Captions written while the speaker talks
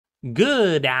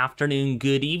Good afternoon,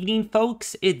 good evening,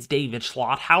 folks. It's David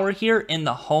Schlotthauer here in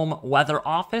the home weather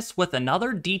office with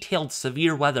another detailed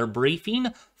severe weather briefing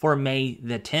for May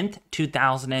the 10th,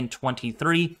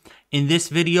 2023. In this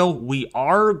video, we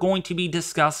are going to be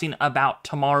discussing about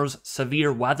tomorrow's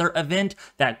severe weather event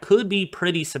that could be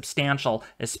pretty substantial,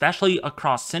 especially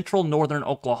across central northern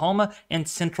Oklahoma and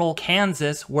central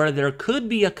Kansas, where there could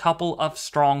be a couple of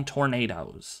strong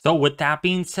tornadoes. So with that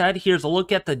being said, here's a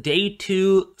look at the Day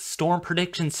 2 Storm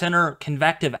Prediction Center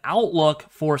convective outlook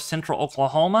for central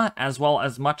Oklahoma, as well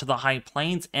as much of the High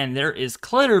Plains, and there is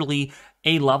clearly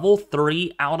a level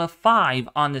 3 out of 5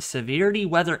 on the Severity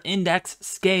Weather Index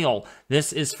scale.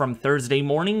 This is from Thursday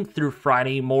morning through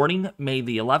Friday morning, May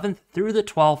the 11th through the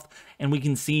 12th, and we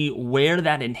can see where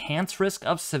that enhanced risk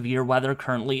of severe weather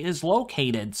currently is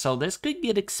located. So this could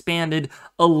get expanded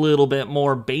a little bit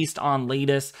more based on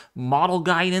latest model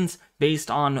guidance, based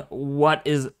on what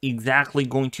is exactly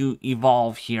going to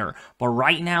evolve here. But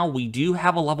right now, we do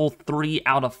have a level 3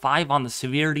 out of 5 on the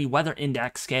Severity Weather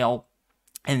Index scale.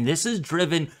 And this is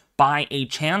driven by a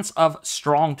chance of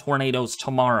strong tornadoes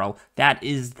tomorrow. That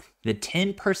is the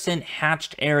 10%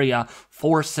 hatched area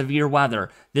for severe weather.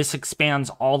 This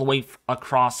expands all the way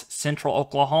across central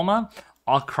Oklahoma,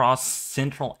 across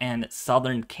central and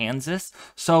southern Kansas.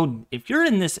 So if you're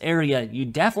in this area, you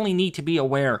definitely need to be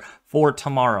aware for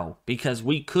tomorrow, because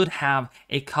we could have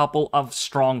a couple of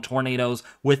strong tornadoes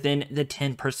within the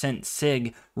 10%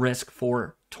 SIG risk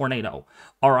for tornado.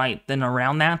 All right, then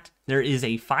around that, there is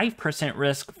a 5%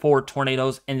 risk for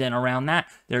tornadoes, and then around that,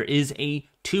 there is a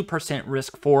 2%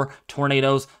 risk for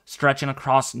tornadoes stretching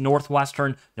across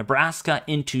northwestern Nebraska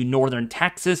into northern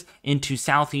Texas, into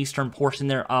southeastern portion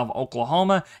there of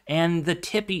Oklahoma, and the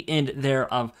tippy end there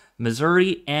of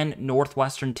Missouri, and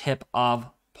northwestern tip of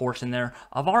portion there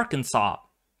of Arkansas.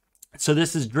 So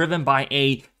this is driven by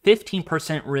a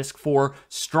 15% risk for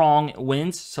strong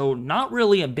winds, so not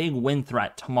really a big wind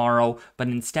threat tomorrow, but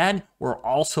instead we're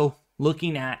also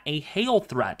looking at a hail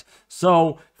threat.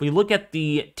 So if we look at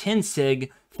the 10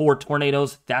 SIG for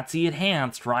tornadoes, that's the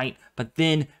enhanced, right? But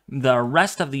then the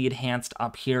rest of the enhanced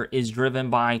up here is driven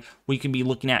by, we could be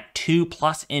looking at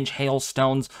 2+ inch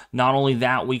hailstones. Not only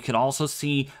that, we could also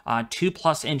see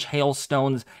 2+ inch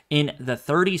hailstones in the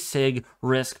 30 SIG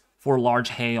risk for large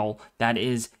hail that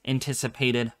is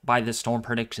anticipated by the Storm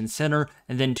Prediction Center.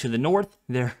 And then to the north,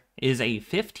 there is a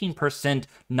 15%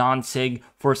 non-SIG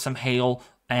for some hail.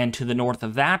 And to the north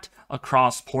of that,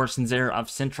 across portions there of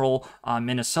central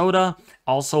Minnesota,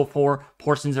 also for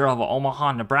portions there of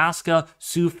Omaha, Nebraska,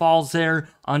 Sioux Falls there,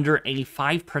 under a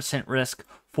 5% risk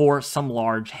for some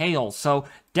large hail. So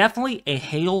definitely a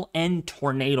hail and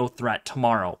tornado threat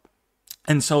tomorrow.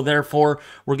 And so therefore,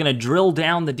 we're going to drill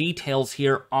down the details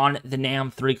here on the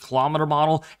NAM 3-kilometer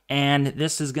model, and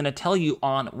this is going to tell you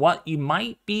on what you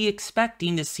might be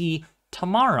expecting to see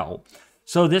tomorrow.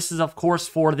 So this is, of course,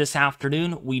 for this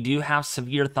afternoon. We do have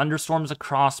severe thunderstorms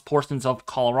across portions of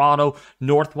Colorado,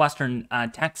 northwestern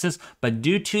Texas, but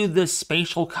due to the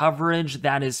spatial coverage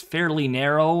that is fairly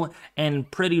narrow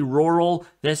and pretty rural,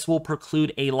 this will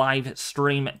preclude a live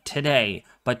stream today.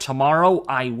 But tomorrow,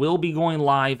 I will be going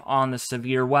live on the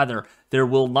severe weather. There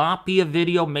will not be a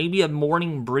video, maybe a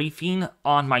morning briefing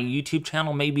on my YouTube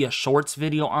channel, maybe a shorts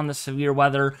video on the severe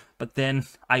weather, but then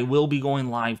I will be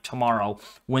going live tomorrow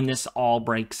when this all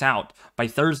breaks out. By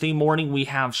Thursday morning, we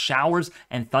have showers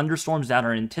and thunderstorms that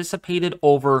are anticipated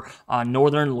over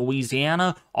northern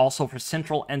Louisiana, also for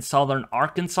central and southern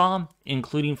Arkansas,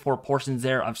 including for portions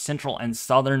there of central and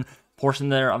southern portion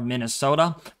there of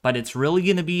Minnesota, but it's really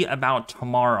going to be about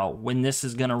tomorrow when this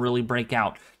is going to really break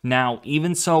out. Now,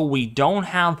 even so, we don't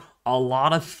have a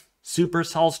lot of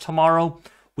supercells tomorrow.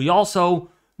 We also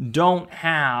don't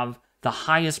have the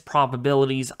highest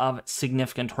probabilities of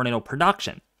significant tornado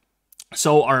production.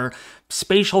 So our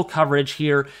spatial coverage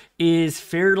here is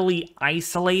fairly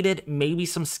isolated, maybe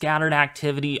some scattered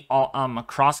activity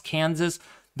across Kansas.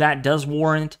 That does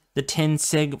warrant the 10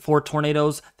 SIG for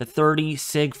tornadoes, the 30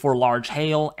 SIG for large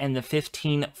hail, and the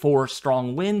 15 for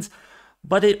strong winds.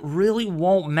 But it really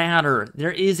won't matter.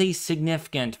 There is a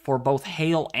significant for both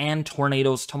hail and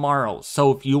tornadoes tomorrow.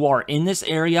 So if you are in this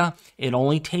area, it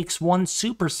only takes one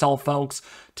supercell, folks,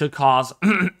 to cause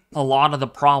a lot of the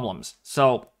problems.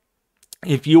 So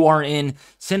if you are in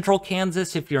central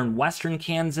Kansas, if you're in western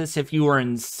Kansas, if you are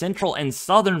in central and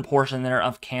southern portion there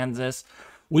of Kansas,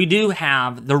 we do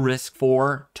have the risk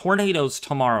for tornadoes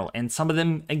tomorrow, and some of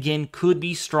them, again, could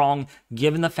be strong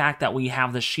given the fact that we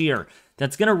have the shear.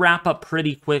 That's going to wrap up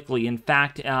pretty quickly. In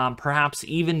fact, perhaps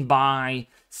even by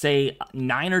say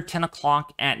 9 or 10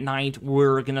 o'clock at night,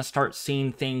 we're going to start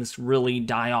seeing things really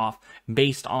die off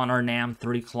based on our NAM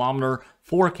 30-kilometer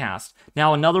forecast.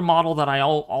 Now, another model that I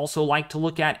also like to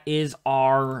look at is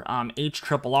our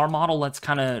HRRR model. Let's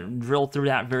kind of drill through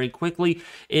that very quickly.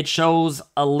 It shows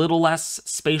a little less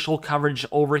spatial coverage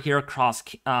over here across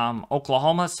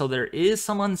Oklahoma, so there is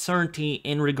some uncertainty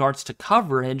in regards to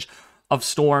coverage of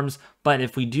storms, but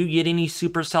if we do get any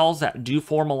supercells that do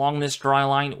form along this dry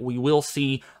line, we will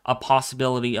see a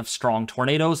possibility of strong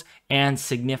tornadoes and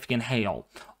significant hail.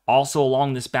 Also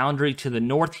along this boundary to the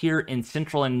north here in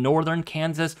central and northern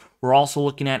Kansas, we're also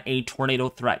looking at a tornado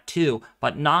threat too,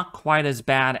 but not quite as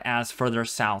bad as further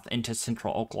south into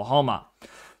central Oklahoma.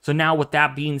 So now with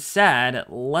that being said,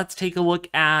 let's take a look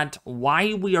at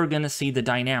why we are going to see the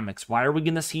dynamics. Why are we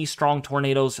going to see strong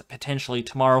tornadoes potentially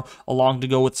tomorrow along to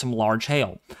go with some large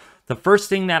hail? The first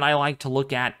thing that I like to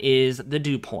look at is the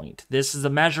dew point. This is a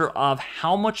measure of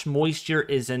how much moisture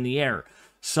is in the air.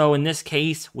 So in this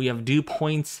case, we have dew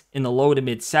points in the low to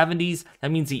mid 70s.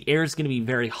 That means the air is going to be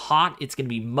very hot. It's going to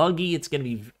be muggy. It's going to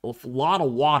be a lot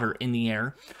of water in the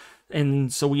air.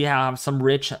 And so we have some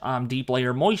rich, deep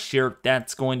layer moisture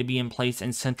that's going to be in place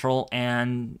in central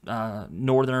and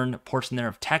northern portion there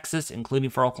of Texas, including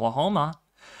for Oklahoma,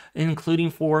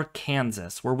 including for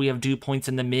Kansas, where we have dew points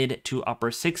in the mid to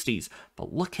upper 60s.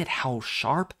 But look at how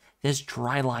sharp this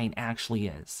dry line actually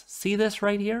is. See this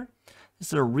right here? This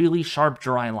is a really sharp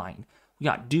dry line. We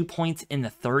got dew points in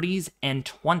the 30s and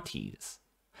 20s.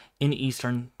 In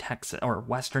eastern Texas or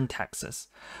western Texas.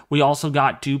 We also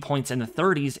got dew points in the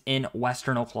 30s in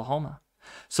western Oklahoma.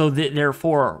 So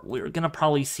therefore, we're going to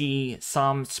probably see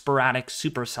some sporadic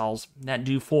supercells that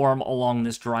do form along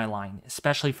this dry line,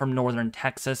 especially from northern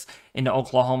Texas into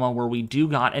Oklahoma, where we do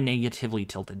got a negatively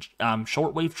tilted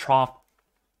shortwave trough.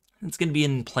 It's going to be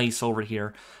in place over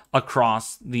here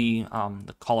across the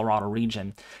Colorado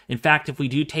region. In fact, if we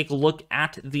do take a look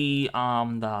at the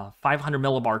 500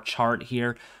 millibar chart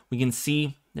here, we can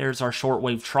see there's our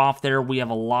shortwave trough there. We have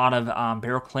a lot of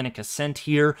baroclinic ascent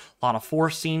here, a lot of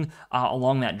forcing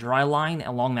along that dry line,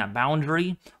 along that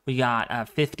boundary. We got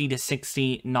 50 to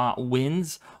 60 knot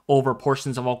winds over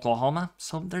portions of Oklahoma.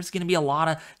 So there's going to be there's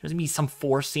going to be some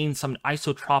forcing, some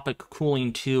isotropic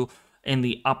cooling too, in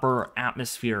the upper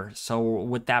atmosphere. So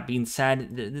with that being said,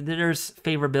 there's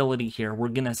favorability here. We're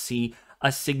going to see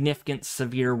a significant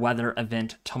severe weather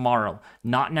event tomorrow.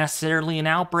 Not necessarily an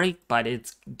outbreak, but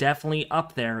it's definitely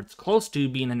up there. It's close to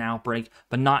being an outbreak,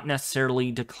 but not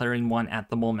necessarily declaring one at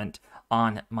the moment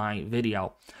on my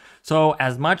video. So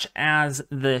as much as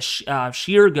the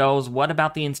shear goes, what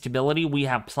about the instability? We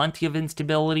have plenty of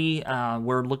instability.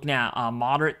 We're looking at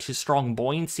moderate to strong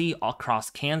buoyancy across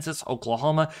Kansas,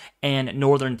 Oklahoma, and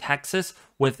northern Texas,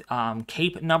 with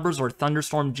CAPE numbers or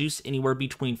thunderstorm juice anywhere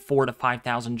between 4,000 to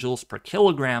 5,000 joules per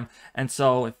kilogram. And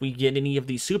so if we get any of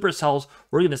these supercells,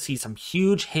 we're going to see some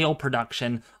huge hail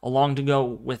production along to go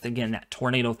with, again, that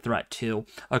tornado threat too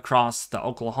across the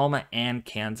Oklahoma and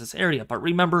Kansas area. But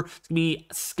remember, it's going to be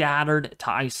scattered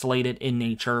to isolated in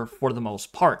nature for the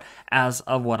most part, as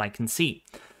of what I can see.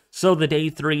 So the day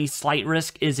 3 slight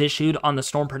risk is issued on the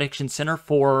Storm Prediction Center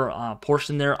for a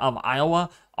portion there of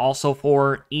Iowa, also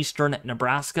for eastern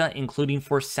Nebraska, including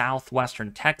for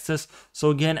southwestern Texas. So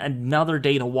again, another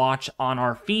day to watch on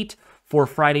our feet for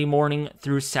Friday morning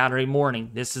through Saturday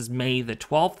morning. This is May the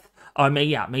 12th. May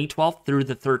 12th through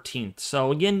the 13th.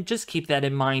 So again, just keep that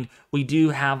in mind. We do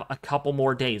have a couple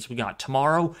more days. We got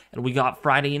tomorrow and we got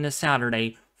Friday into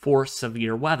Saturday for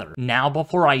severe weather. Now,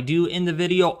 before I do end the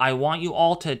video, I want you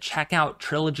all to check out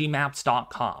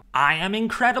trilogymaps.com. I am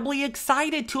incredibly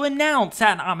excited to announce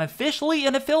that I'm officially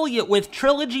an affiliate with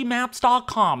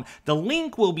trilogymaps.com. The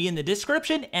link will be in the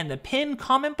description and the pinned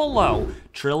comment below.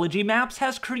 Trilogy Maps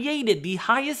has created the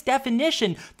highest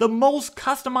definition, the most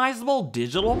customizable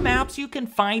digital maps you can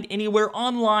find anywhere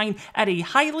online at a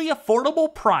highly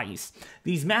affordable price.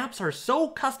 These maps are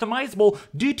so customizable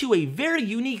due to a very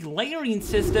unique layering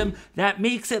system that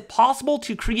makes it possible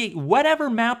to create whatever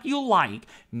map you like.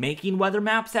 Making weather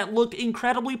maps that look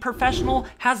incredibly professional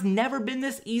has never been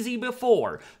this easy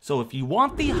before. So if you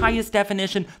want the highest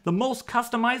definition, the most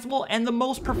customizable, and the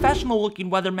most professional looking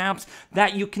weather maps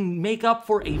that you can make up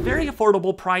for a very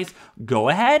affordable price, go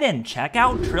ahead and check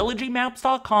out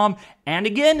trilogymaps.com. And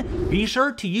again, be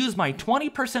sure to use my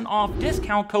 20% off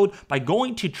discount code by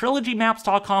going to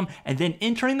trilogymaps.com and then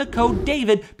entering the code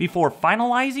DAVID before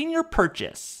finalizing your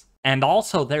purchase. And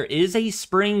also, there is a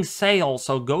spring sale,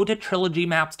 so go to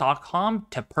trilogymaps.com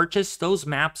to purchase those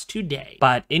maps today.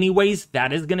 But anyways,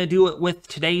 that is going to do it with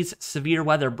today's severe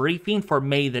weather briefing for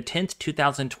May the 10th,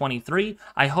 2023.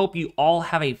 I hope you all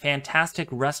have a fantastic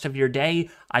rest of your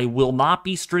day. I will not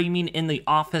be streaming in the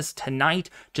office tonight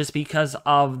just because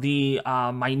of the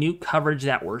minute coverage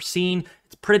that we're seeing.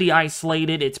 It's pretty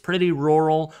isolated, it's pretty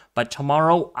rural, but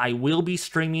tomorrow I will be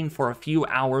streaming for a few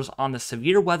hours on the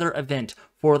severe weather event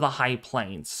for the High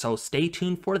Plains, so stay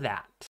tuned for that.